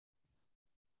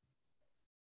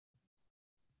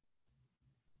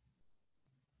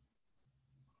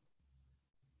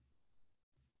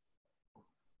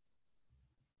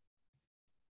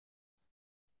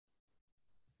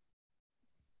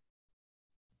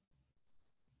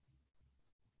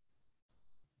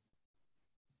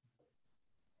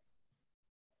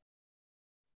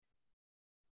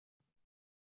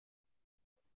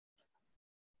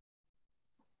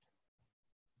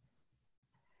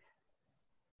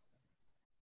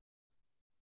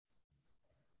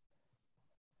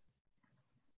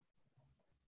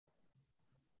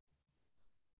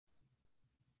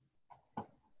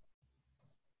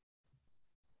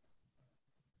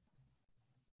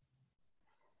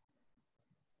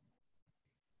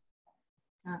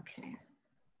Okay.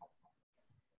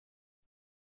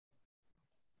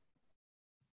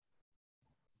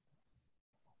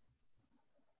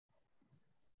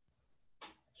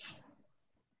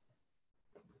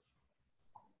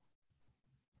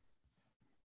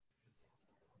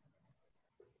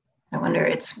 I wonder,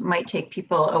 it might take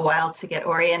people a while to get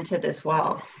oriented as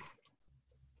well.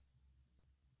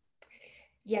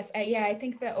 Yes, yeah, I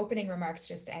think the opening remarks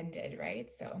just ended,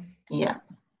 right? So yeah,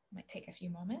 might take a few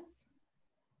moments.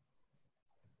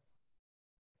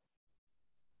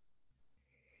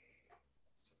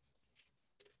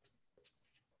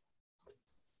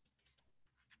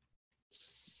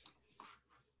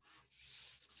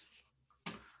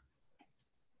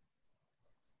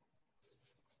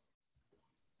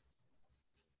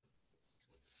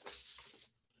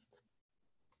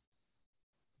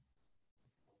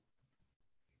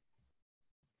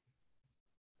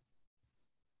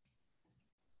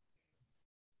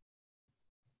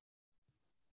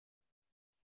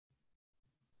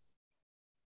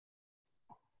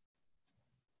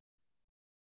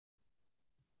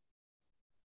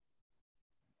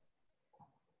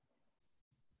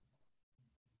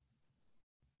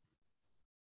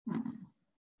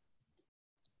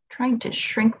 Trying to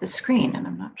shrink the screen and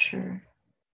I'm not sure.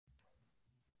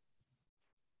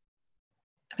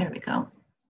 There we go.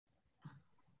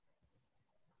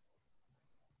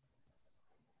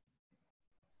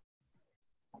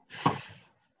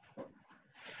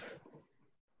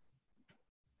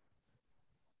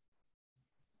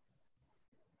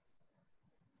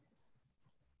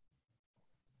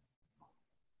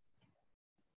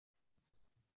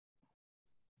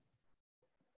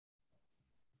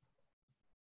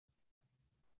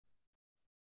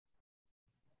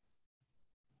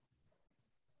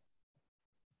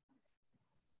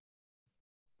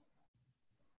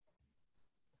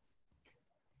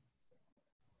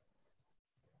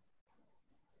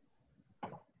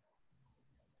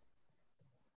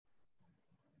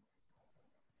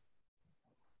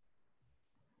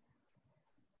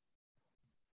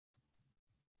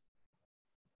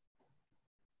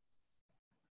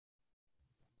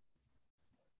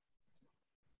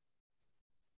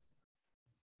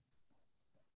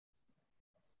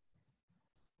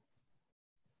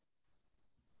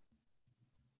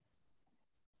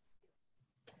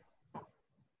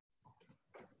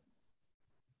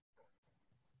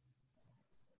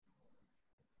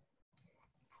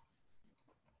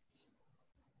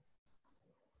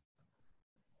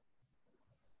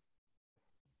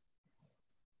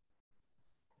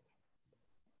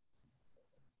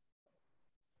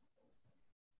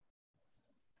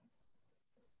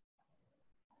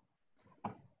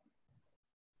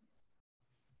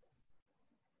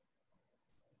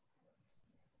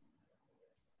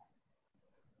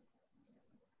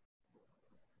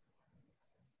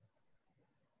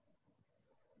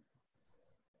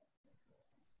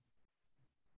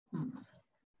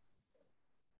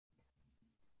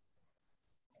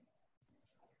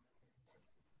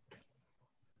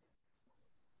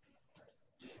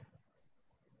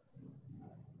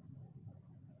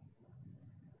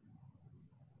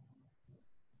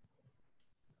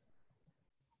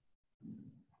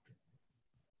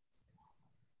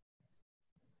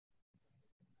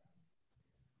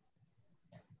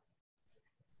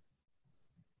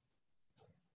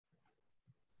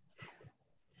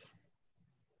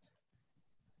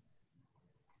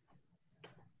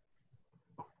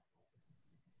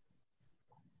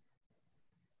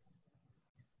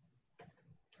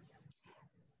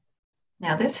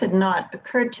 Now, this had not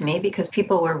occurred to me because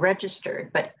people were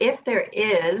registered, but if there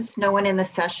is no one in the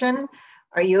session,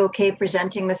 are you okay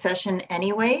presenting the session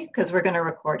anyway? Because we're going to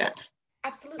record it.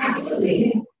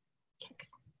 Absolutely.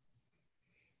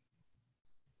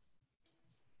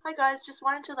 Hi guys, just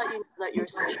wanted to let you know that your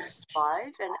session is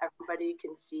live and everybody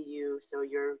can see you, so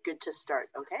you're good to start,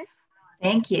 okay?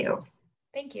 Thank you.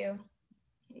 Thank you.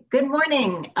 Good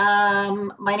morning.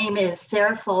 My name is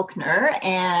Sarah Faulkner,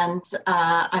 and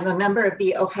I'm a member of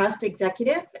the OHAST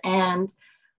Executive and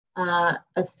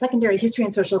a secondary history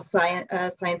and social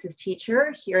sciences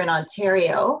teacher here in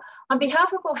Ontario. On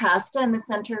behalf of OHASTA and the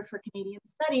Centre for Canadian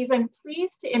Studies, I'm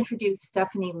pleased to introduce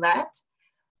Stephanie Lett.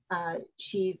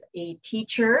 She's a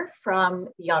teacher from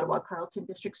the Ottawa Carleton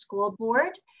District School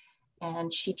Board,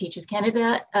 and she teaches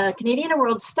Canadian and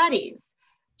World Studies.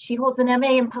 She holds an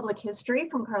MA in Public History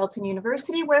from Carleton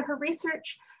University, where her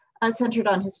research centered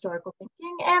on historical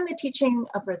thinking and the teaching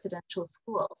of residential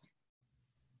schools.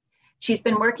 She's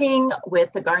been working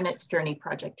with the Garnet's Journey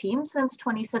project team since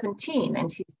 2017,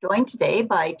 and she's joined today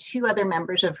by two other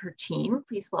members of her team.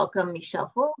 Please welcome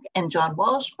Michelle Hogue and John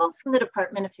Walsh, both from the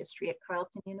Department of History at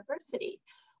Carleton University.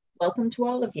 Welcome to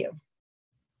all of you.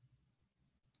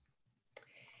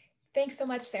 Thanks so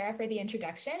much, Sarah, for the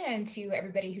introduction, and to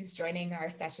everybody who's joining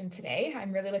our session today.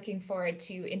 I'm really looking forward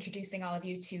to introducing all of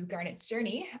you to Garnet's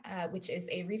Journey, which is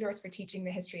a resource for teaching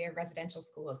the history of residential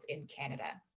schools in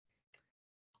Canada.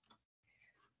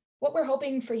 What we're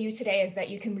hoping for you today is that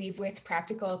you can leave with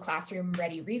practical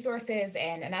classroom-ready resources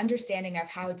and an understanding of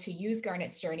how to use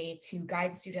Garnet's Journey to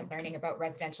guide student learning about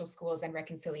residential schools and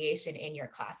reconciliation in your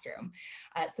classroom.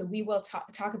 So we will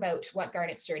talk about what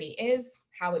Garnet's Journey is,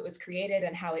 how it was created,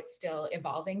 and how it's still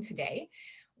evolving today.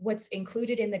 What's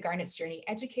included in the Garnet's Journey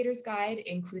Educator's Guide,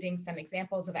 including some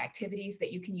examples of activities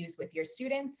that you can use with your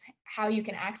students, how you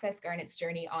can access Garnet's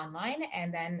Journey online,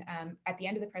 and then at the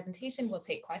end of the presentation, we'll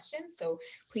take questions. So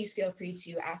please feel free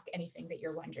to ask anything that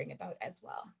you're wondering about as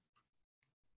well.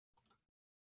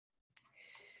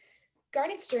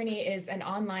 Garnet's Journey is an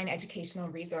online educational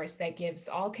resource that gives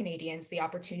all Canadians the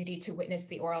opportunity to witness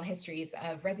the oral histories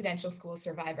of residential school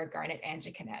survivor Garnet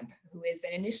Angeconeb, who is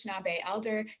an Anishinaabe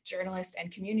elder, journalist,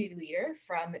 and community leader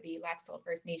from the Lac-Seul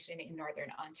First Nation in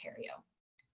Northern Ontario.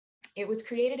 It was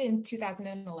created in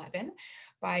 2011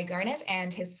 by Garnet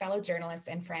and his fellow journalist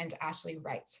and friend Ashley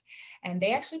Wright. And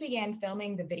they actually began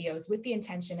filming the videos with the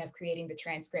intention of creating the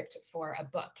transcript for a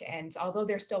book. And although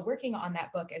they're still working on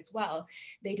that book as well,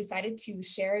 they decided to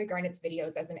share Garnet's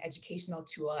videos as an educational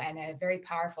tool and a very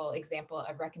powerful example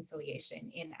of reconciliation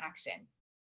in action.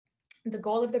 The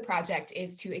goal of the project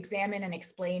is to examine and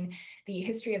explain the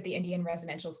history of the Indian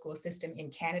residential school system in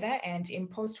Canada and in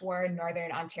post-war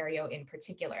Northern Ontario in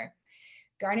particular.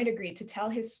 Garnet agreed to tell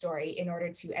his story in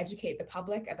order to educate the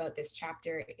public about this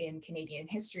chapter in Canadian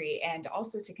history and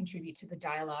also to contribute to the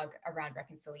dialogue around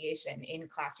reconciliation in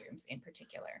classrooms in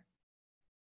particular.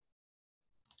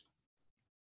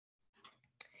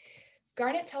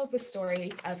 Garnet tells the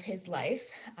stories of his life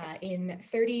in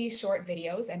 30 short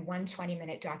videos and one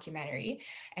 20-minute documentary,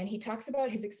 and he talks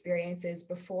about his experiences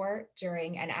before,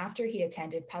 during, and after he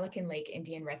attended Pelican Lake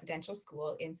Indian Residential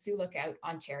School in Sioux Lookout,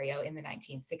 Ontario in the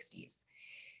 1960s.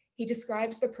 He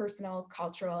describes the personal,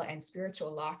 cultural, and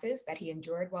spiritual losses that he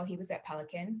endured while he was at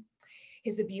Pelican,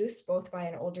 his abuse both by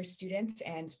an older student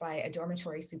and by a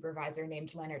dormitory supervisor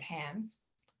named Leonard Hands,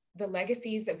 the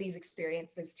legacies of these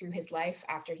experiences through his life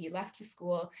after he left the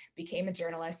school, became a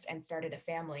journalist, and started a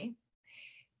family,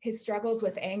 his struggles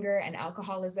with anger and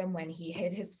alcoholism when he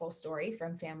hid his full story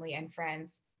from family and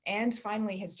friends, and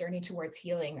finally his journey towards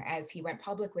healing as he went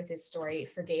public with his story,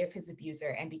 forgave his abuser,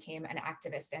 and became an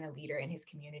activist and a leader in his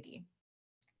community.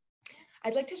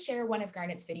 I'd like to share one of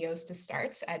Garnet's videos to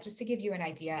start, just to give you an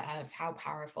idea of how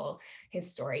powerful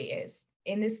his story is.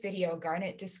 In this video,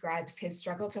 Garnet describes his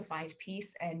struggle to find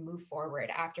peace and move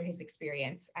forward after his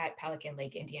experience at Pelican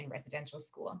Lake Indian Residential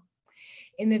School.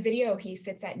 In the video, he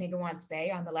sits at Nigawants Bay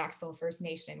on the Lac-Seul First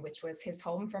Nation, which was his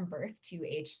home from birth to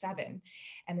age 7,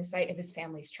 and the site of his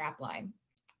family's trapline.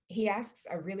 He asks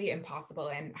a really impossible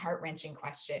and heart-wrenching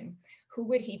question: who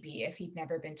would he be if he'd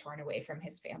never been torn away from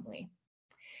his family?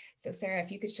 So Sarah,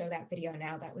 if you could show that video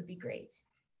now, that would be great.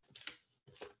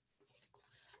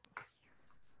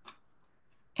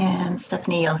 And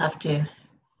Stephanie, you'll have to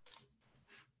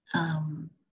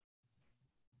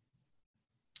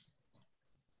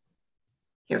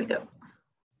here we go.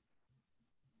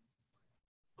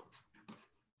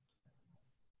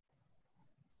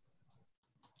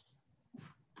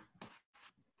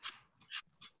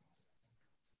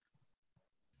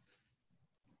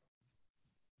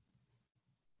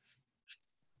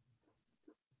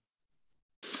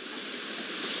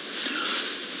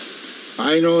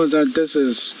 I know that this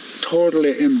is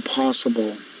totally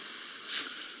impossible,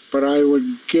 but I would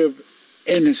give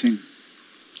anything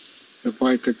if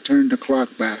I could turn the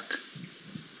clock back.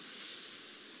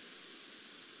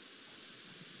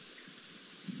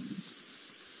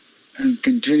 And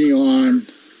continue on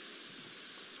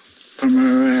from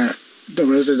the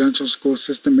residential school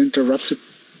system interrupted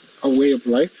a way of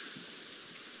life.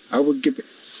 I would give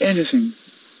anything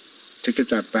to get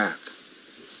that back.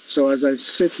 So as I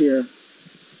sit here,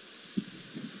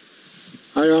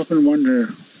 I often wonder,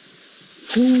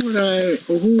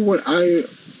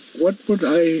 what would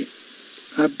I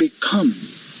have become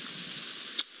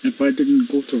if I didn't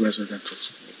go to residential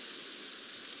school?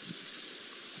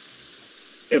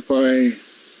 If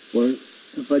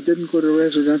I didn't go to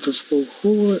residential school,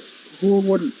 who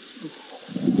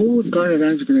would Garnet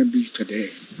Angeconeb be today?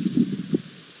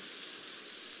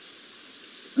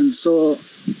 And so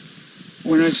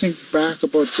when I think back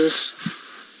about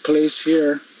this place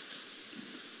here,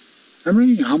 I'm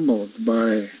really humbled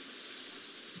by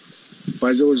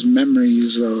those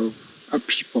memories of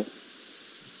people,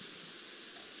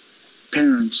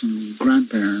 parents and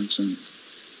grandparents, and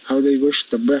how they wish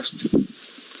the best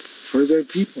for their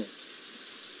people.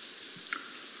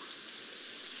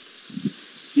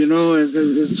 You know,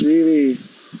 it's really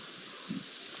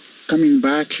coming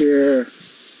back here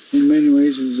in many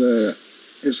ways is a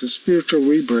spiritual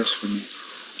rebirth for me.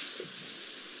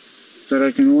 That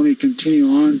I can only continue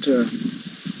on to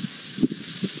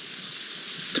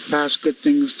pass good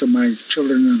things to my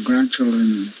children and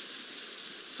grandchildren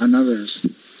and others.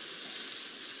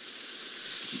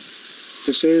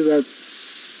 To say that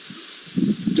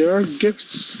there are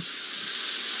gifts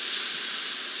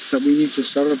that we need to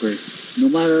celebrate. No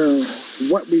matter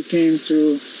what we came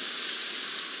through,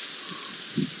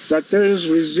 that there is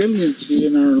resiliency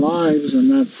in our lives, and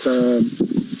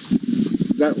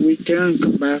that we can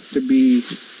come back to be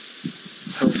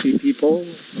healthy people,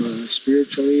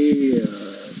 spiritually,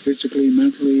 physically,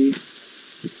 mentally,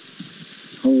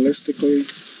 holistically,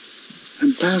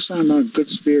 and pass on our good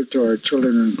spirit to our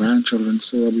children and grandchildren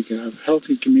so that we can have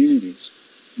healthy communities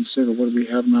instead of what we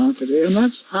have now today. And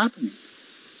that's happening.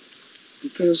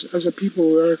 Because as a people,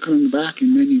 we are coming back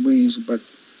in many ways, but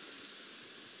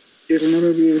it'll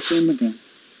never be the same again.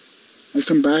 I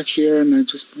come back here and I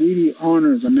just really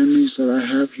honor the memories that I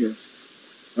have here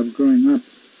of growing up.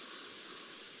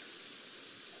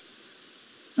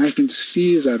 I can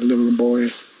see that little boy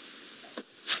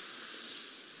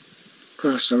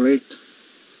across the lake.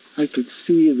 I could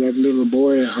see that little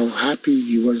boy, how happy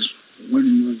he was when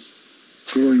he was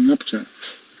growing up there.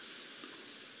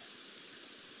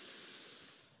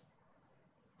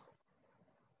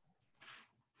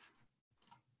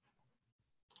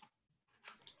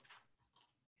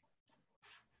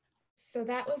 So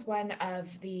that was one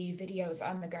of the videos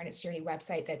on the Garnet's Journey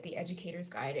website that the Educator's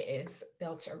Guide is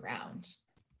built around.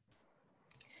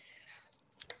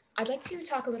 I'd like to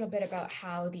talk a little bit about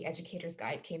how the Educator's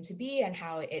Guide came to be and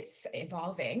how it's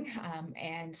evolving,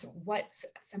 and what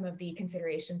some of the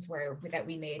considerations were that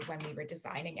we made when we were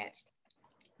designing it.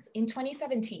 In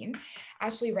 2017,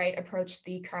 Ashley Wright approached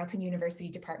the Carleton University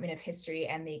Department of History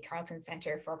and the Carleton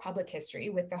Center for Public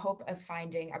History with the hope of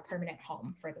finding a permanent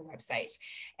home for the website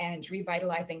and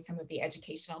revitalizing some of the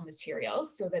educational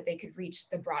materials so that they could reach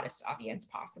the broadest audience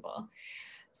possible.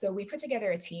 So we put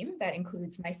together a team that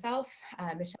includes myself,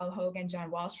 Michelle Hogue and John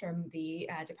Walsh from the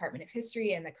Department of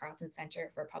History and the Carleton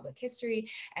Center for Public History,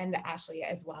 and Ashley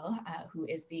as well, who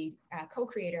is the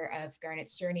co-creator of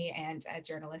Garnet's Journey and a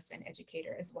journalist and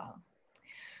educator as well.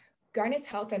 Garnet's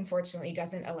health, unfortunately,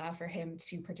 doesn't allow for him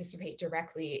to participate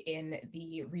directly in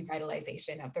the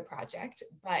revitalization of the project,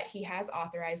 but he has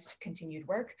authorized continued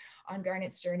work on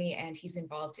Garnet's Journey, and he's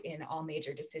involved in all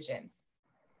major decisions.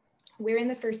 We're in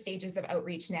the first stages of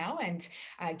outreach now and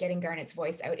getting Garnet's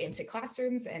voice out into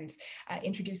classrooms and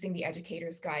introducing the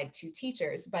Educator's Guide to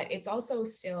teachers, but it's also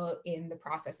still in the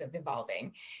process of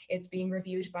evolving. It's being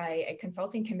reviewed by a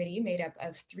consulting committee made up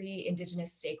of 3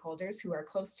 Indigenous stakeholders who are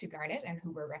close to Garnet and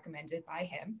who were recommended by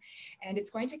him. And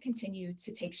it's going to continue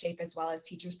to take shape as well as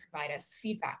teachers provide us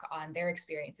feedback on their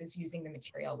experiences using the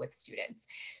material with students.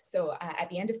 So at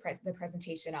the end of the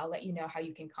presentation, I'll let you know how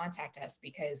you can contact us,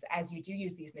 because as you do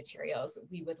use these materials,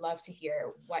 we would love to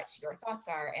hear what your thoughts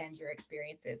are and your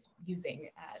experiences using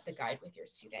the guide with your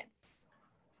students.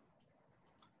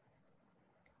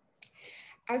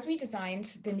 As we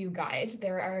designed the new guide,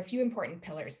 there are a few important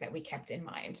pillars that we kept in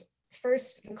mind.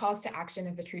 First, the calls to action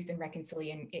of the Truth and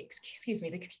Reconciliation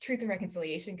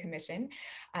Commission,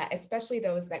 especially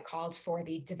those that called for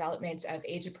the development of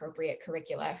age-appropriate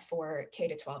curricula for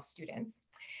K-12 students,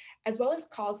 as well as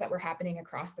calls that were happening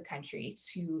across the country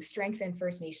to strengthen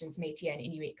First Nations, Métis, and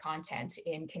Inuit content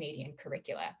in Canadian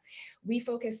curricula. We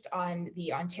focused on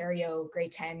the Ontario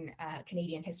Grade 10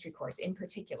 Canadian History course in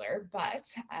particular,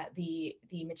 but the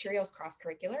materials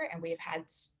cross-curricular, and we have had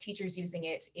teachers using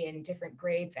it in different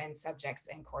grades and subjects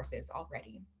and courses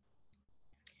already.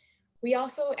 We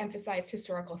also emphasize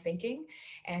historical thinking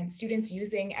and students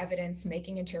using evidence,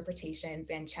 making interpretations,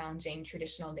 and challenging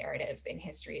traditional narratives in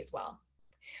history as well.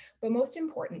 But most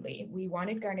importantly, we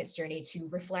wanted Garnet's Journey to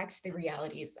reflect the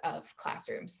realities of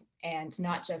classrooms and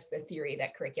not just the theory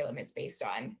that curriculum is based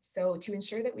on. So to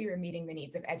ensure that we were meeting the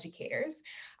needs of educators,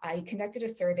 I conducted a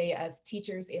survey of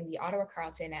teachers in the Ottawa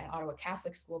Carleton and Ottawa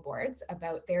Catholic school boards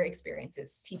about their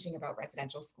experiences teaching about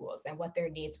residential schools and what their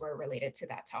needs were related to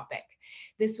that topic.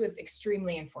 This was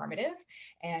extremely informative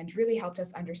and really helped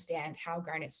us understand how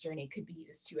Garnet's Journey could be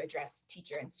used to address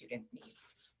teacher and student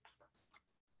needs.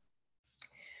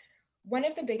 One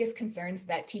of the biggest concerns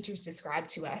that teachers described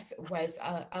to us was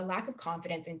a lack of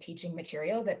confidence in teaching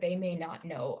material that they may not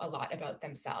know a lot about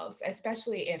themselves,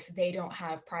 especially if they don't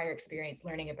have prior experience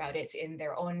learning about it in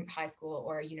their own high school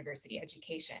or university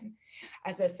education.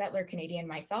 As a settler Canadian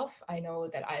myself, I know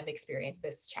that I've experienced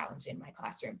this challenge in my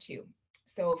classroom too.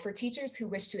 So for teachers who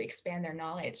wish to expand their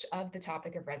knowledge of the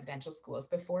topic of residential schools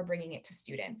before bringing it to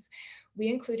students, we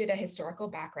included a historical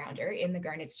backgrounder in the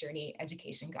Garnet's Journey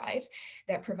Education Guide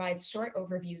that provides short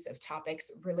overviews of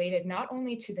topics related not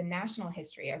only to the national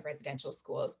history of residential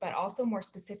schools, but also more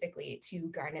specifically to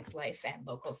Garnet's life and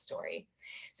local story.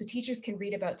 So teachers can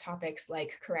read about topics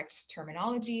like correct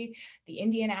terminology, the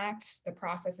Indian Act, the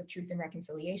process of truth and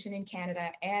reconciliation in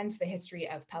Canada, and the history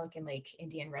of Pelican Lake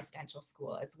Indian Residential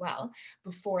School as well,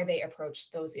 before they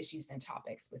approach those issues and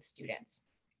topics with students.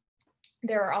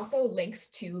 There are also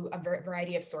links to a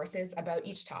variety of sources about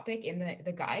each topic in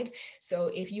the guide.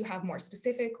 So if you have more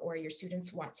specific or your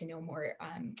students want to know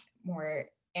more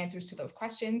answers to those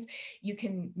questions, you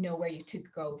can know where you to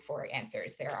go for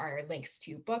answers. There are links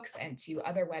to books and to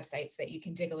other websites that you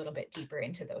can dig a little bit deeper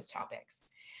into those topics.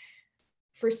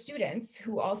 For students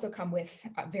who also come with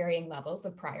varying levels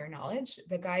of prior knowledge,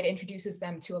 the guide introduces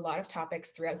them to a lot of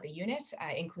topics throughout the unit,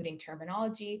 including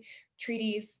terminology,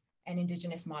 treaties, and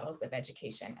Indigenous models of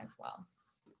education as well.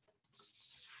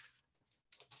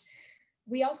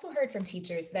 We also heard from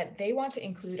teachers that they want to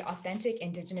include authentic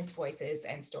Indigenous voices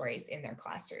and stories in their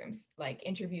classrooms, like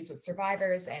interviews with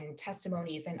survivors and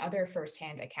testimonies and other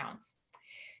firsthand accounts.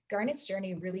 Garnet's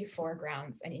Journey really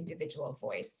foregrounds an individual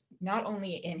voice, not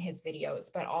only in his videos,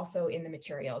 but also in the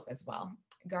materials as well.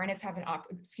 Students have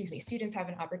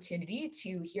an opportunity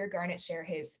to hear Garnet share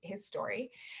his story.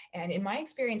 And in my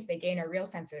experience, they gain a real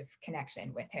sense of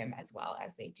connection with him as well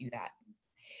as they do that.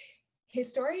 His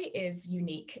story is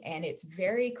unique, and it's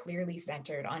very clearly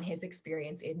centered on his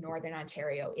experience in Northern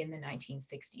Ontario in the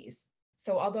 1960s.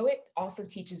 So although it also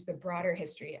teaches the broader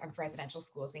history of residential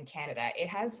schools in Canada, it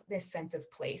has this sense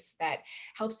of place that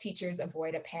helps teachers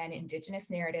avoid a pan-Indigenous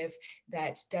narrative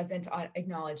that doesn't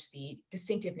acknowledge the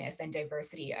distinctiveness and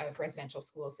diversity of residential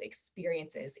schools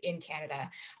experiences in Canada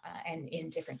and in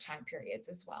different time periods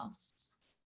as well.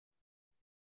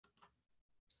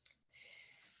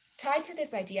 Tied to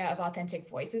this idea of authentic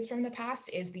voices from the past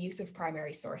is the use of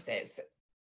primary sources.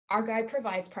 Our guide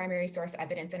provides primary source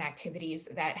evidence and activities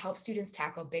that help students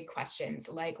tackle big questions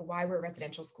like why were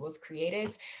residential schools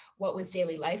created, what was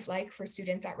daily life like for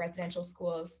students at residential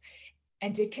schools,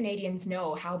 and did Canadians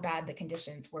know how bad the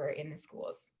conditions were in the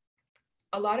schools?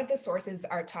 A lot of the sources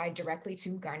are tied directly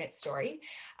to Garnet's story,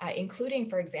 including,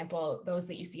 for example, those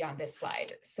that you see on this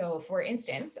slide. So for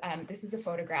instance, this is a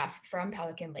photograph from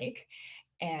Pelican Lake,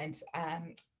 and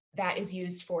that is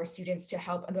used for students to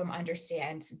help them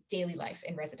understand daily life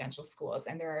in residential schools.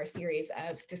 And there are a series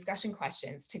of discussion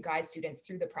questions to guide students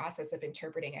through the process of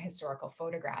interpreting a historical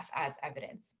photograph as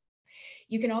evidence.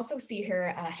 You can also see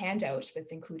here a handout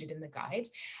that's included in the guide.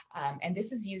 And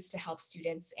this is used to help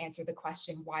students answer the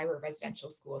question, why were residential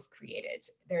schools created?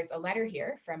 There's a letter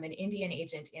here from an Indian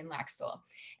agent in Laxal,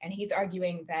 and he's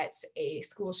arguing that a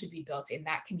school should be built in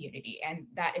that community. And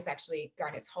that is actually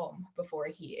Garnet's home before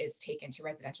he is taken to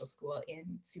residential school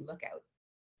in Sioux Lookout.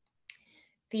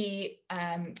 The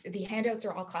handouts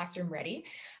are all classroom ready.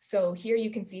 So here you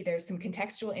can see there's some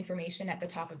contextual information at the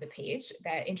top of the page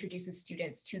that introduces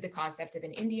students to the concept of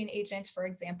an Indian agent, for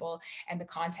example, and the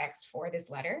context for this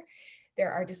letter.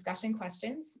 There are discussion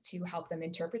questions to help them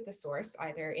interpret the source,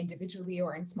 either individually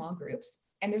or in small groups.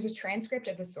 And there's a transcript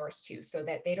of the source too, so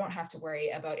that they don't have to worry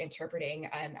about interpreting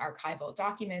an archival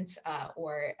document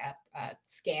or a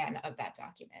scan of that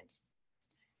document.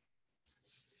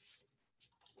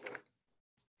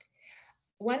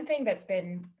 One thing that's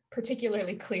been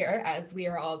particularly clear as we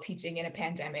are all teaching in a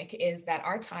pandemic is that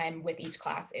our time with each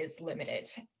class is limited.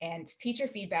 And teacher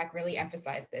feedback really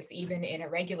emphasized this, even in a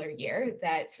regular year,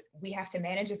 that we have to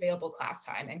manage available class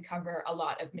time and cover a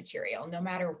lot of material, no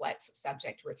matter what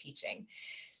subject we're teaching.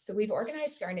 So we've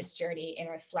organized Garnet's Journey in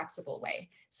a flexible way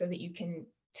so that you can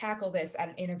tackle this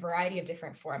in a variety of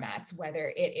different formats,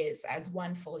 whether it is as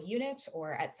one full unit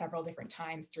or at several different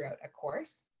times throughout a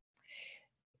course.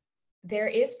 There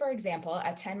is, for example,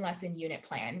 a 10-lesson unit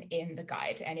plan in the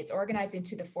guide, and it's organized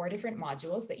into the 4 different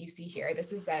modules that you see here.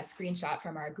 This is a screenshot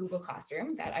from our Google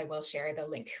Classroom that I will share the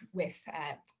link with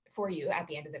for you at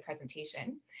the end of the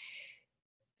presentation.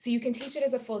 So you can teach it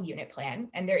as a full unit plan,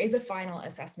 and there is a final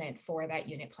assessment for that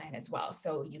unit plan as well,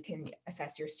 so you can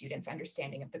assess your students'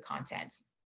 understanding of the content.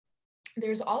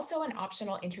 There's also an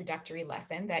optional introductory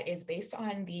lesson that is based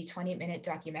on the 20-minute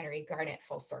documentary Garnet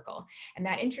Full Circle, and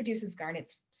that introduces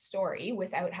Garnet's story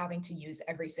without having to use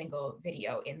every single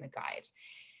video in the guide.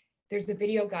 There's a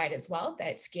video guide as well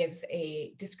that gives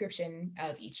a description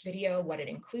of each video, what it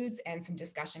includes, and some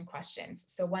discussion questions.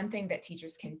 So one thing that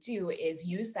teachers can do is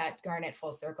use that Garnet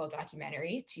Full Circle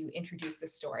documentary to introduce the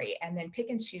story, and then pick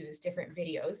and choose different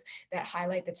videos that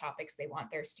highlight the topics they want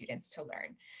their students to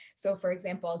learn. So for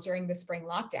example, during the spring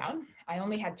lockdown, I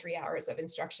only had 3 hours of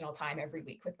instructional time every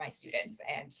week with my students,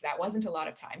 and that wasn't a lot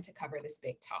of time to cover this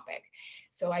big topic.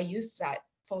 So I used that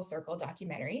Full Circle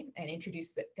documentary and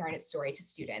introduced the Garnet story to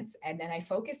students. And then I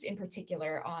focused in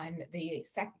particular on the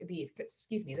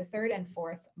third and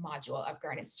fourth module of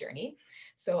Garnet's journey.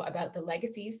 So about the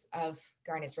legacies of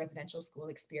Garnet's residential school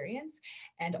experience,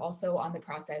 and also on the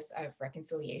process of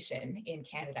reconciliation in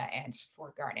Canada and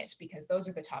for Garnet, because those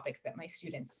are the topics that my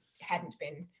students hadn't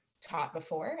been taught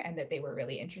before and that they were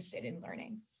really interested in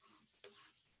learning.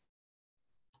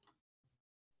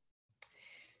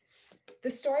 The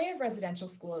story of residential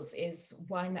schools is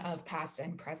one of past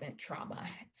and present trauma.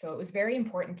 So it was very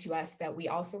important to us that we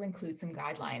also include some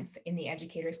guidelines in the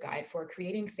Educator's Guide for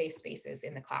creating safe spaces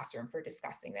in the classroom for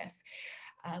discussing this.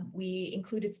 We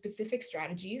included specific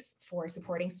strategies for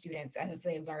supporting students as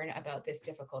they learn about this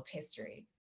difficult history.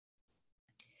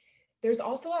 There's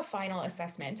also a final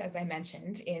assessment, as I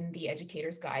mentioned, in the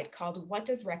Educator's Guide called What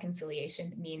Does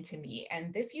Reconciliation Mean to Me?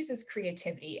 And this uses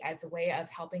creativity as a way of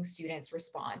helping students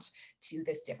respond to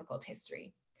this difficult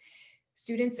history.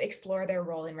 Students explore their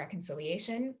role in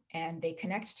reconciliation, and they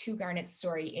connect to Garnet's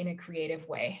story in a creative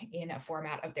way in a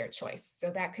format of their choice. So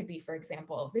that could be, for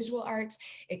example, visual art,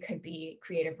 it could be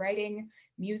creative writing,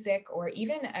 music, or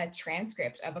even a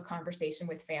transcript of a conversation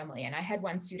with family. And I had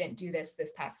one student do this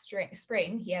past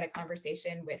spring. He had a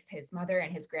conversation with his mother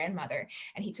and his grandmother,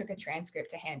 and he took a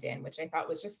transcript to hand in, which I thought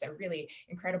was just a really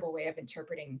incredible way of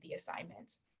interpreting the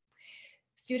assignment.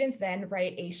 Students then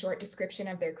write a short description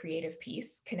of their creative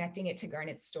piece, connecting it to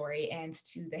Garnet's story and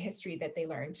to the history that they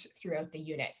learned throughout the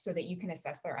unit, so that you can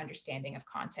assess their understanding of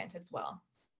content as well.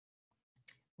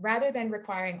 Rather than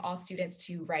requiring all students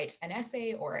to write an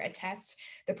essay or a test,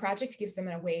 the project gives them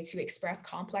a way to express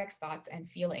complex thoughts and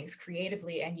feelings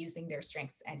creatively and using their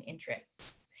strengths and interests.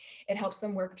 It helps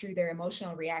them work through their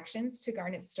emotional reactions to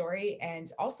Garnet's story,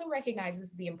 and also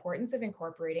recognizes the importance of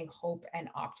incorporating hope and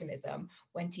optimism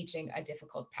when teaching a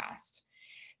difficult past.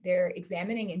 They're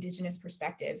examining Indigenous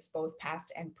perspectives, both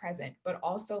past and present, but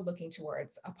also looking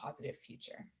towards a positive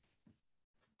future.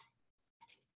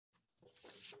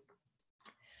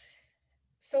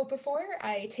 So before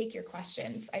I take your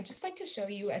questions, I'd just like to show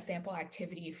you a sample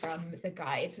activity from the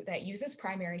guide that uses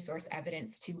primary source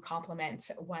evidence to complement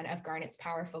one of Garnet's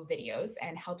powerful videos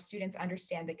and help students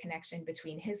understand the connection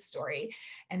between his story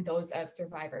and those of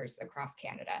survivors across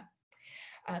Canada.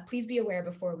 Please be aware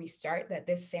before we start that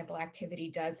this sample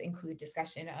activity does include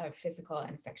discussion of physical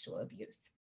and sexual abuse.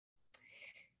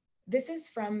 This is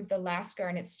from the last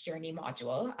Garnet's Journey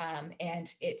module,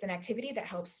 and it's an activity that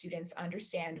helps students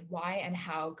understand why and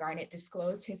how Garnet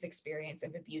disclosed his experience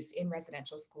of abuse in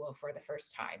residential school for the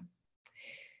first time.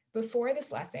 Before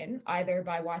this lesson, either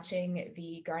by watching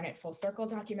the Garnet Full Circle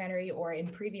documentary or in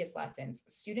previous lessons,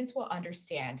 students will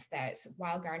understand that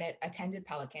while Garnet attended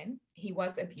Pelican, he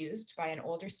was abused by an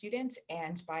older student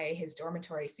and by his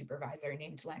dormitory supervisor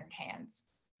named Leonard Hands.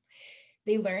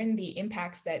 They learn the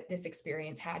impacts that this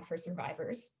experience had for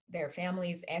survivors, their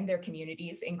families, and their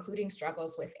communities, including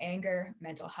struggles with anger,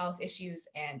 mental health issues,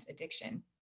 and addiction.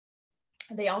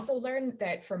 They also learn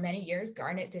that for many years,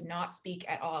 Garnet did not speak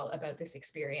at all about this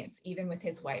experience, even with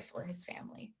his wife or his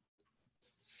family.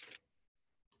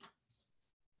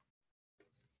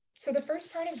 So the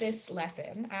first part of this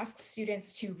lesson asks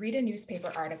students to read a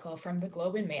newspaper article from the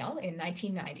Globe and Mail in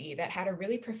 1990 that had a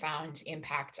really profound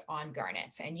impact on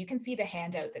Garnet. And you can see the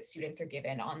handout that students are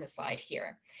given on the slide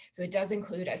here. So it does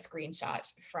include a screenshot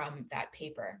from that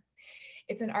paper.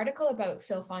 It's an article about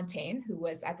Phil Fontaine, who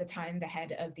was at the time the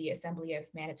head of the Assembly of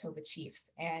Manitoba Chiefs,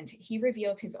 and he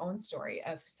revealed his own story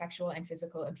of sexual and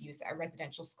physical abuse at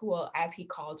residential school as he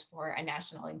called for a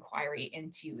national inquiry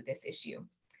into this issue.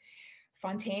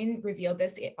 Fontaine revealed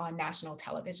this on national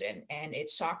television, and it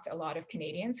shocked a lot of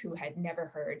Canadians who had never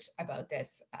heard about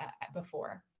this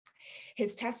before.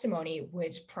 His testimony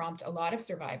would prompt a lot of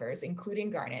survivors,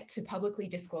 including Garnet, to publicly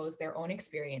disclose their own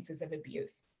experiences of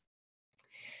abuse.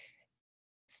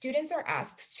 Students are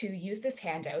asked to use this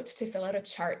handout to fill out a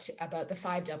chart about the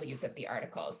 5 W's of the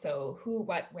article. So who,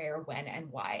 what, where, when,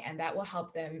 and why. And that will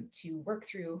help them to work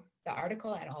through the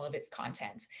article and all of its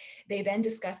content. They then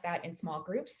discuss that in small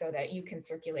groups so that you can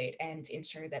circulate and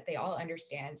ensure that they all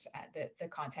understand the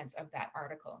contents of that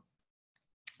article.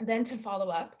 Then to follow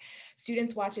up,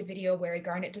 students watch a video where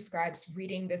Garnet describes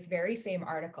reading this very same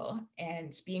article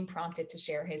and being prompted to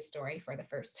share his story for the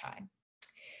first time.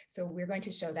 So we're going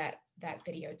to show that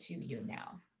video to you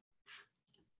now.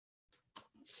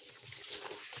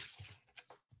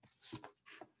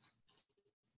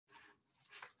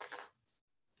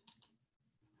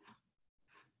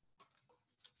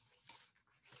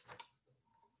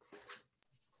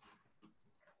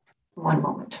 One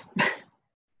moment.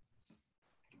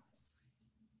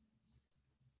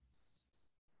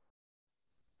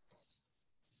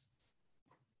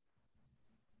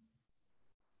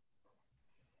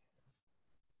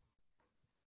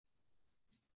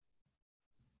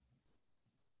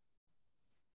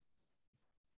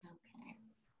 Okay.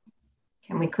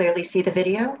 Can we clearly see the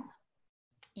video?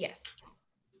 Yes.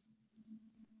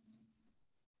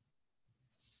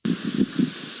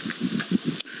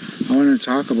 I want to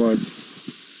talk about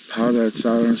how that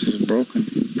silence is broken.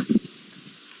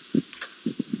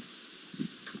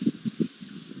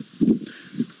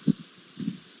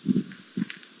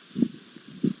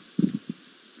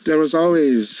 There was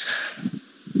always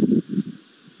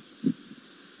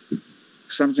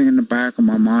something in the back of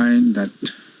my mind that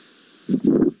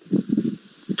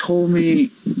told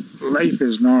me life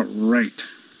is not right.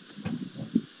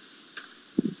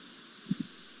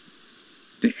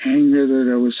 The anger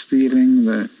that I was feeling,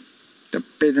 the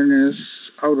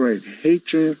bitterness, outright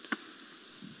hatred,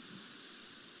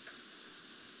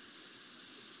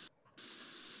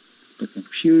 the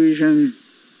confusion,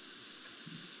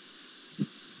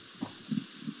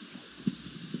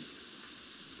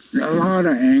 a lot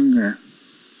of anger.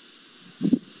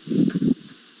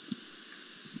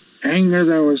 Anger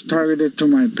that was targeted to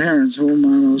my parents, whom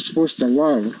I was supposed to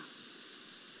love.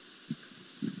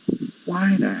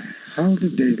 Why the hell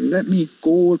did they let me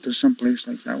go to someplace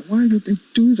like that? Why did they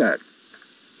do that?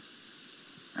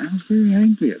 I was very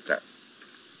angry at that.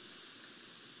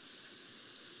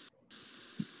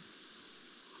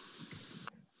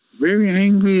 Very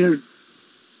angry at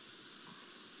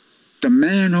the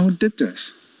man who did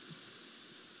this.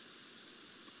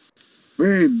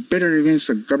 Very bitter against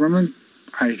the government.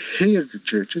 I hated the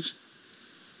churches.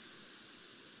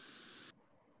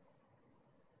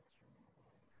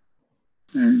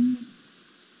 And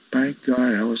by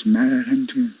God, I was mad at him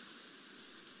too.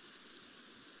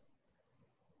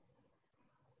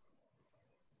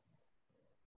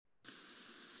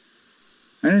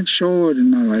 And it showed in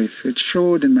my life. It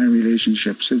showed in my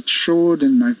relationships. It showed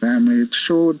in my family. It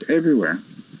showed everywhere.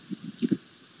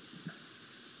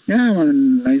 Yeah, I'm a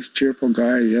nice, cheerful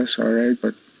guy. Yes, all right.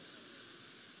 But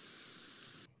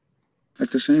at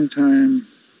the same time,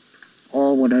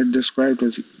 all what I described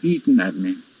was eating at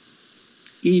me.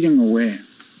 Eating away.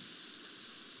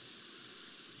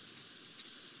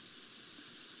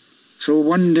 So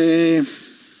one day,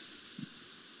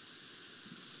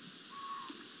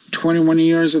 21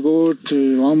 years ago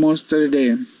to almost to the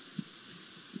day,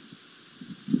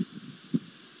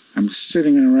 I'm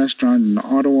sitting in a restaurant in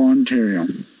Ottawa, Ontario,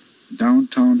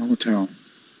 downtown hotel.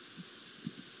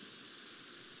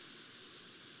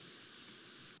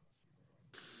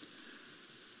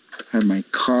 Had my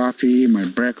coffee, my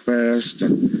breakfast,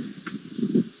 and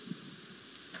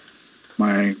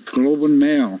my Globe and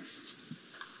Mail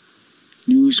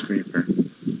newspaper.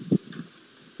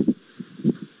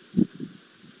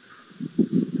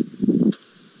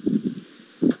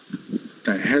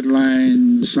 The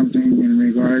headline, something in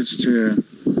regards to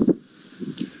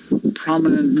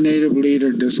prominent Native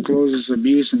leader discloses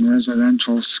abuse in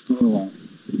residential school.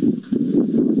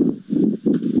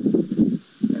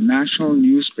 The national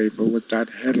newspaper with that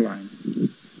headline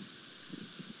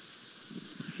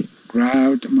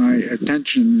grabbed my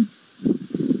attention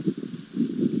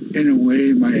in a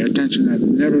way my attention had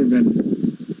never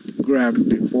been grabbed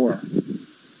before.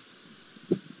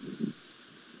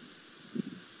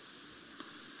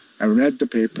 I read the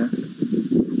paper,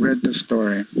 read the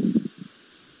story.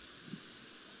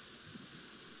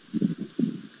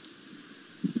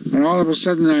 And all of a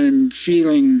sudden I'm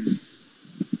feeling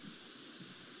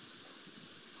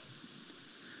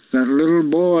that little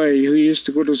boy who used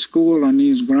to go to school on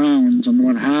these grounds and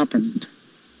what happened.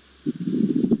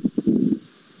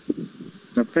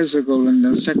 The physical and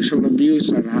the sexual abuse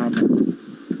that happened.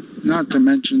 Not to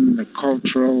mention the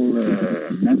cultural,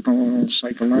 mental,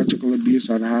 psychological abuse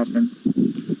that happened.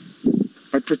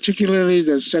 But but particularly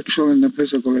the sexual and the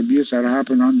physical abuse that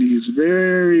happened on these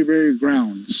very, very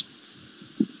grounds,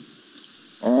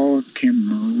 all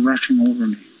came rushing over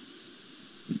me.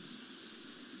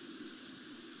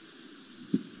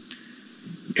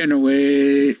 In a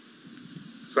way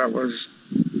that was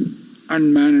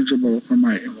unmanageable for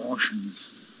my emotions.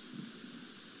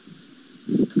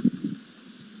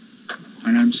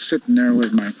 And I'm sitting there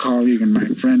with my colleague and my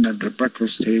friend at the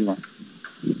breakfast table.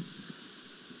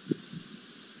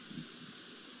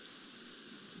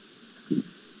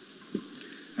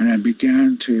 And I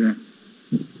began to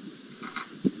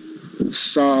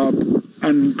sob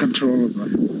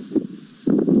uncontrollably.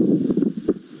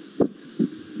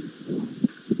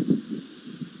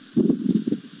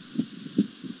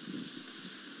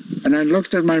 And I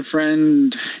looked at my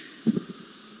friend.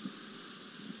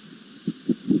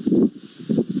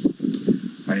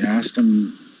 I asked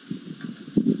him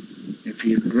if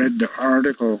he had read the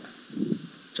article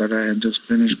that I had just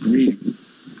finished reading.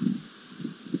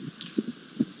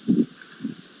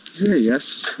 He said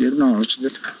yes, he acknowledged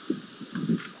it.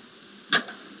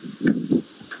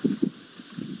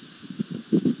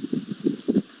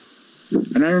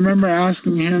 And I remember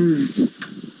asking him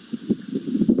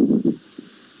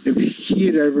if he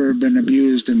had ever been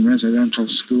abused in residential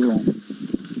school.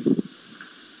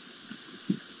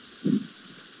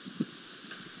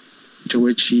 To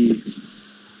which he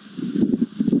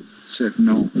said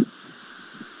no.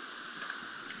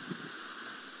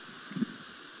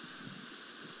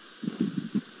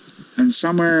 And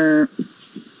somewhere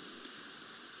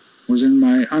within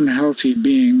my unhealthy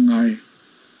being, I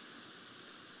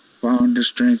found the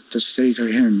strength to say to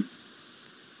him,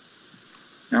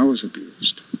 I was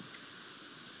abused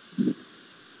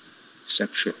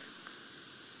sexually.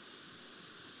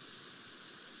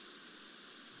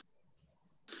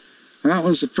 And that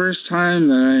was the first time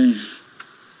that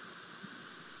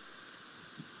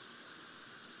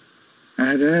I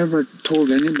had ever told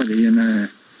anybody in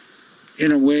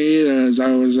a way that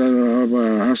I was of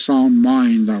a sound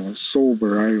mind. I was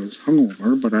sober. I was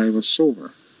hungover, but I was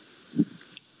sober.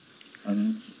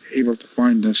 And able to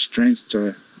find the strength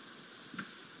to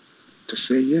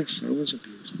say, yes, I was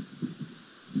abused.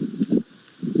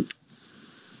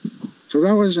 So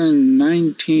that was in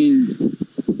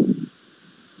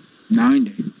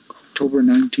 1990, October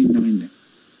 1990.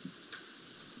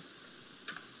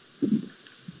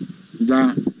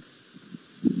 That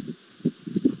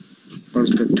was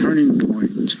the turning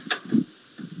point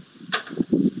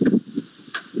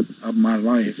of my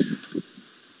life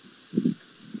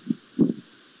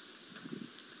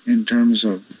in terms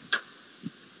of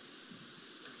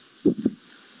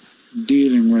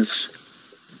dealing with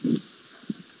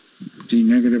the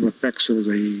negative effects of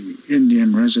the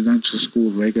Indian residential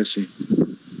school legacy.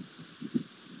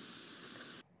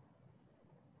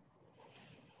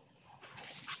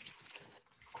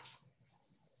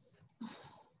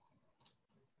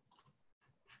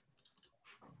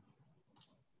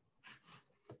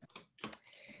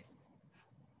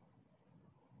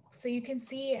 So you can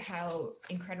see how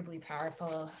incredibly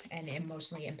powerful and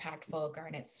emotionally impactful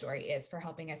Garnet's story is for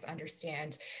helping us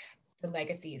understand the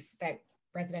legacies that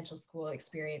residential school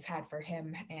experience had for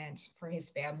him and for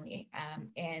his family.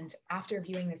 And after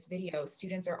viewing this video,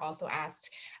 students are also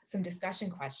asked some discussion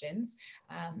questions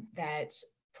that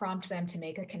prompt them to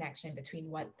make a connection between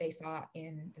what they saw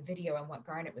in the video and what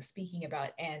Garnet was speaking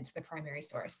about and the primary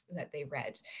source that they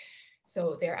read.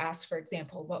 So they're asked, for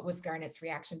example, what was Garnet's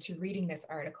reaction to reading this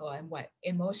article and what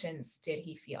emotions did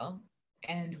he feel?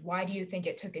 And why do you think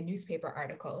it took a newspaper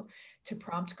article to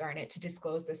prompt Garnet to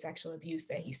disclose the sexual abuse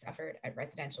that he suffered at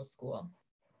residential school?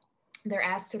 They're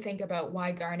asked to think about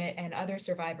why Garnet and other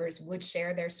survivors would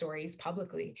share their stories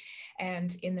publicly.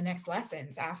 And in the next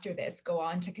lessons after this, go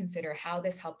on to consider how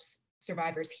this helps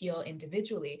survivors heal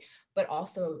individually, but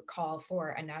also call for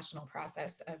a national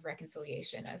process of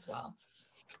reconciliation as well.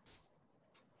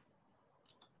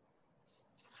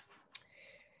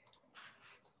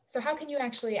 So how can you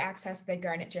actually access the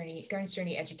Garnet's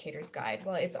Journey Educator's Guide?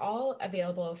 Well, it's all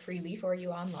available freely for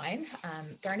you online.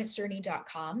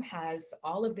 Garnetsjourney.com has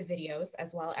all of the videos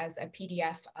as well as a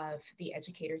PDF of the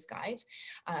Educator's Guide.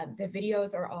 The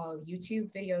videos are all YouTube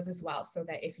videos as well, so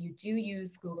that if you do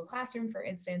use Google Classroom, for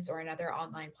instance, or another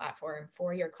online platform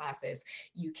for your classes,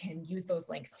 you can use those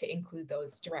links to include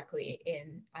those directly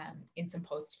in some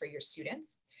posts for your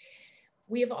students.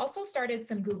 We have also started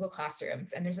some Google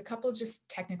Classrooms, and there's a couple just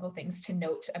technical things to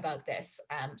note about this.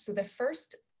 So the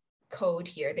first code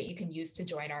here that you can use to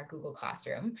join our Google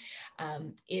Classroom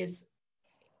is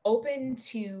open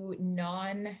to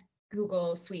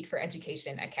Google Suite for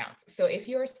Education accounts. So if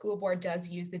your school board does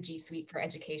use the G Suite for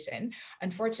Education,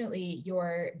 unfortunately,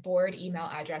 your board email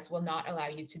address will not allow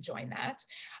you to join that.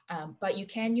 But you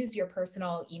can use your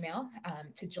personal email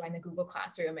to join the Google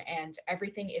Classroom, and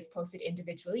everything is posted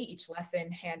individually, each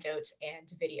lesson, handout, and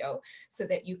video, so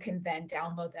that you can then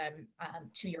download them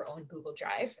to your own Google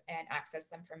Drive and access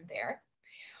them from there.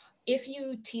 If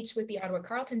you teach with the Ottawa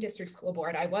Carleton District School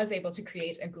Board, I was able to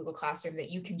create a Google Classroom that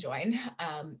you can join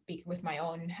with my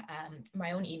own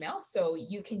email. So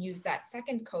you can use that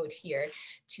second code here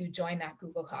to join that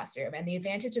Google Classroom. And the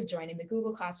advantage of joining the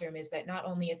Google Classroom is that not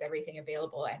only is everything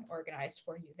available and organized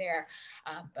for you there,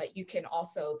 but you can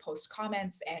also post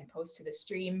comments and post to the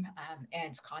stream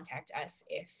and contact us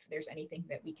if there's anything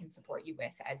that we can support you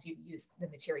with as you use the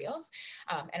materials,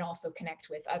 and also connect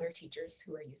with other teachers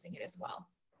who are using it as well.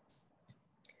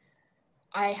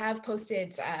 I have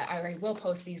posted, I will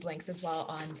post these links as well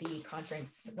on the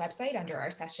conference website under our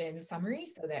session summary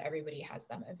so that everybody has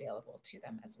them available to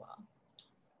them as well.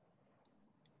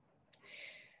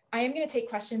 I am going to take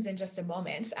questions in just a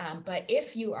moment, but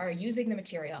if you are using the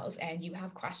materials and you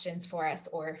have questions for us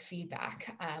or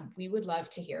feedback, we would love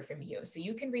to hear from you. So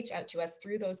you can reach out to us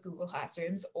through those Google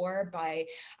Classrooms or by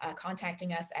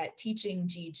contacting us at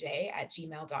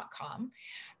teachinggj@gmail.com.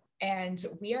 And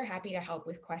we are happy to help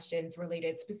with questions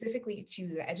related specifically to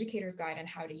the Educator's Guide on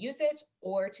how to use it,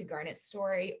 or to Garnet's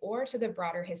story, or to the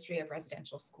broader history of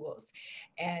residential schools.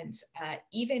 And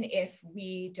even if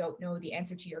we don't know the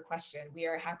answer to your question, we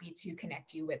are happy to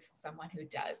connect you with someone who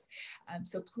does.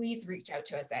 So please reach out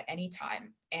to us at any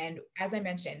time. And as I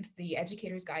mentioned, the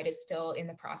Educator's Guide is still in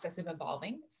the process of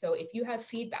evolving. So if you have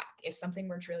feedback, if something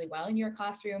worked really well in your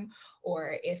classroom,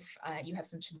 or if you have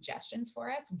some suggestions for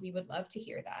us, we would love to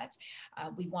hear that.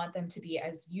 We want them to be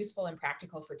as useful and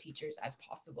practical for teachers as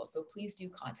possible. So please do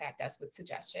contact us with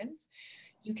suggestions.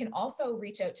 You can also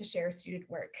reach out to share student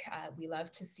work. We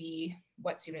love to see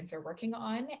what students are working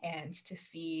on and to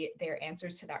see their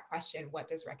answers to that question, what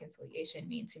does reconciliation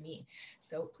mean to me?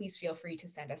 So please feel free to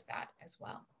send us that as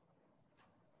well.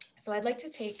 So I'd like to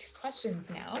take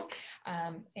questions now,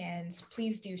 and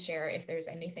please do share if there's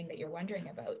anything that you're wondering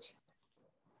about.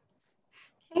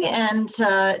 Okay, and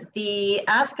the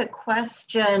Ask a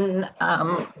Question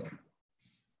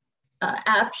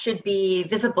app should be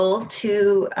visible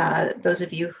to those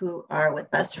of you who are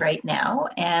with us right now.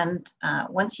 And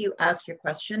once you ask your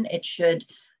question, it should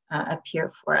appear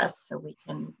for us so we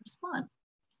can respond.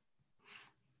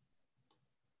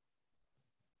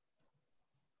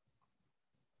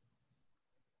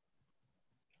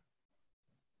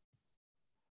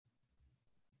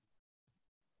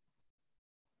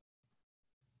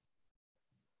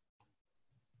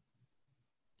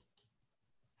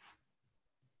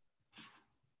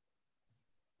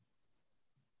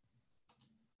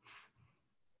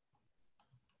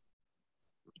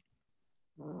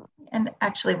 And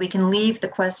actually, we can leave the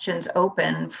questions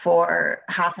open for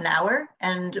half an hour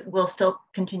and we'll still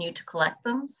continue to collect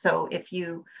them. So if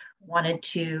you wanted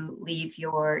to leave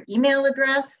your email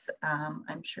address,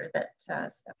 I'm sure that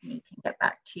Stephanie can get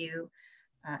back to you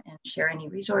and share any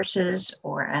resources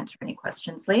or answer any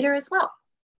questions later as well.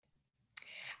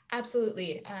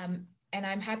 Absolutely. And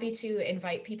I'm happy to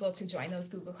invite people to join those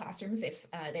Google Classrooms if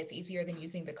that's easier than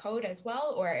using the code as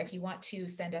well. Or if you want to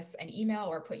send us an email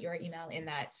or put your email in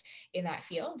that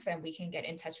field, then we can get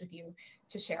in touch with you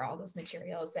to share all those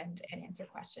materials and answer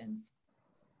questions.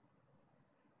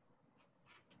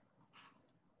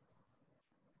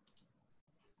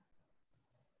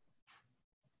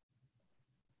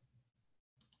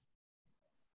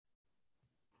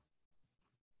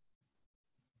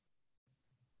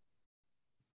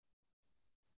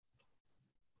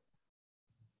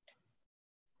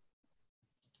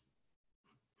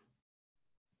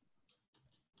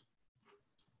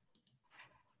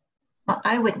 Well,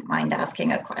 I wouldn't mind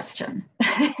asking a question.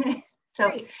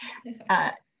 So,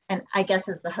 and I guess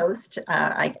as the host,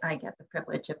 I get the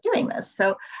privilege of doing this.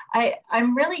 So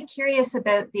I'm really curious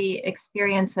about the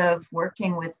experience of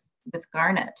working with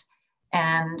Garnet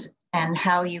and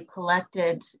how you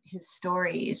collected his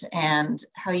stories and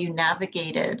how you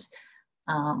navigated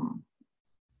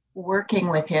working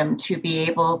with him to be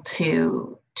able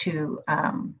to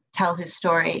tell his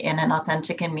story in an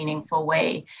authentic and meaningful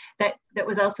way that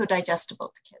was also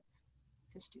digestible to kids,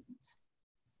 to students.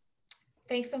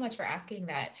 Thanks so much for asking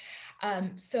that.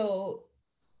 So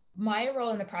My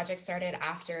role in the project started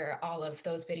after all of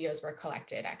those videos were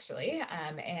collected, actually.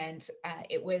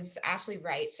 It was Ashley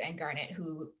Wright and Garnet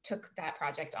who took that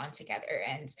project on together.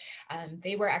 And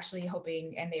they were actually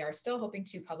hoping, and they are still hoping,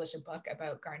 to publish a book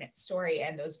about Garnet's story.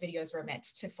 And those videos were meant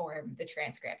to form the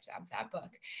transcript of that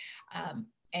book.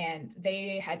 And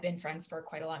they had been friends for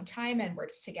quite a long time and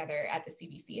worked together at the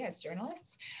CBC as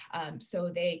journalists. So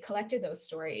they collected those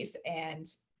stories, and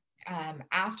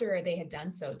after they had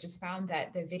done so, just found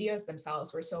that the videos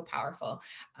themselves were so powerful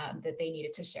that they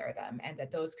needed to share them, and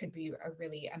that those could be a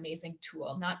really amazing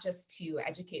tool, not just to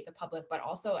educate the public, but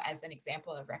also as an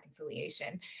example of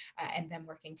reconciliation and them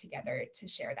working together to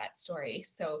share that story.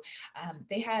 So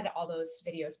they had all those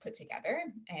videos put together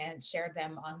and shared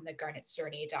them on the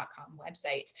garnetsjourney.com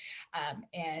website.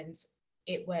 And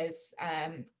it was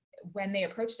when they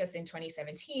approached us in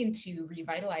 2017 to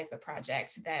revitalize the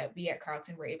project that we at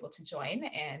Carleton were able to join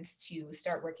and to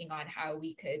start working on how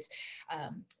we could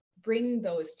bring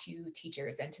those to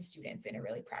teachers and to students in a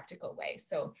really practical way.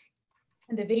 So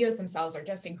the videos themselves are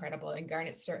just incredible, and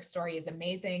Garnet's story is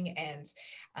amazing, and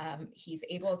he's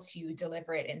able to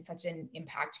deliver it in such an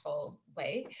impactful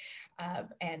way.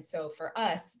 And so for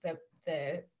us,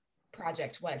 the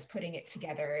project was putting it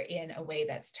together in a way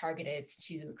that's targeted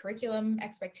to curriculum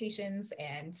expectations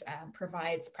and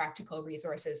provides practical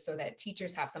resources so that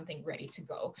teachers have something ready to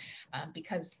go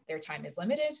because their time is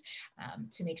limited,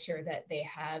 to make sure that they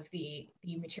have the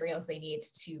materials they need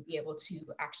to be able to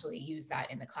actually use that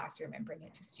in the classroom and bring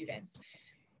it to students.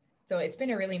 So it's been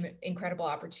a really incredible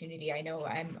opportunity. I know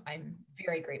I'm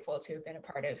very grateful to have been a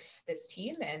part of this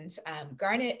team, and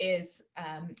Garnet is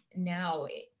now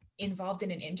involved in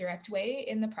an indirect way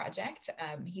in the project.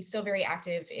 He's still very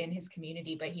active in his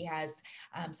community, but he has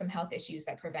some health issues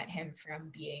that prevent him from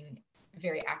being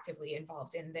very actively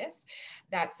involved in this.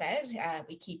 That said,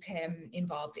 we keep him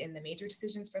involved in the major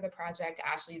decisions for the project.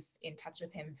 Ashley's in touch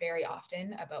with him very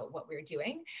often about what we're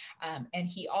doing. And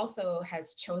he also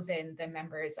has chosen the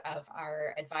members of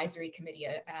our advisory committee,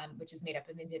 which is made up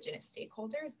of Indigenous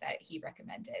stakeholders that he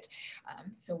recommended.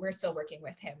 So we're still working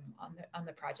with him on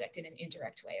the project in an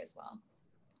indirect way as well.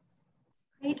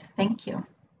 Great, thank you.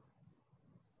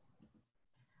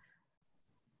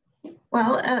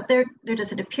 Well, there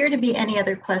doesn't appear to be any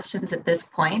other questions at this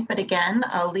point, but again,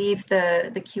 I'll leave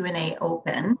the Q&A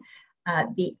open.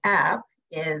 The app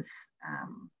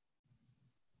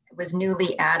was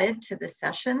newly added to the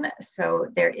session, so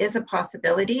there is a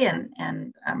possibility,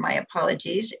 and my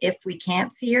apologies if we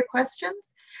can't see your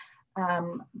questions,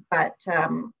 but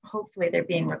hopefully they're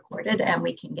being recorded and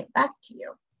we can get back to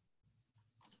you.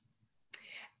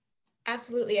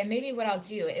 Absolutely. And maybe what I'll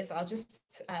do is I'll just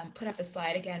put up the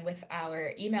slide again with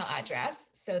our email address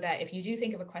so that if you do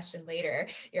think of a question later,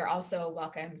 you're also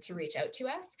welcome to reach out to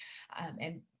us.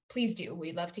 And please do.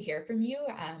 We'd love to hear from you,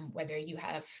 whether you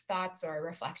have thoughts or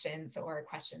reflections or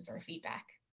questions or feedback.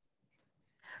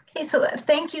 Okay, so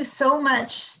thank you so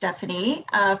much, Stephanie,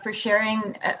 for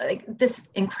sharing this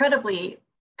incredibly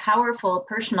powerful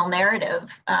personal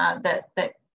narrative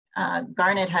that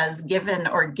Garnet has given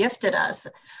or gifted us.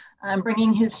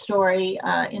 Bringing his story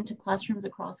into classrooms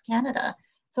across Canada.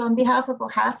 So on behalf of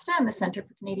OHASTA and the Centre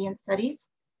for Canadian Studies,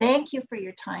 thank you for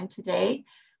your time today.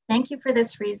 Thank you for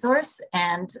this resource,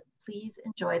 and please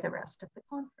enjoy the rest of the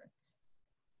conference.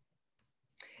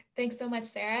 Thanks so much,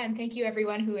 Sarah, and thank you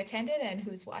everyone who attended and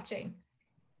who's watching.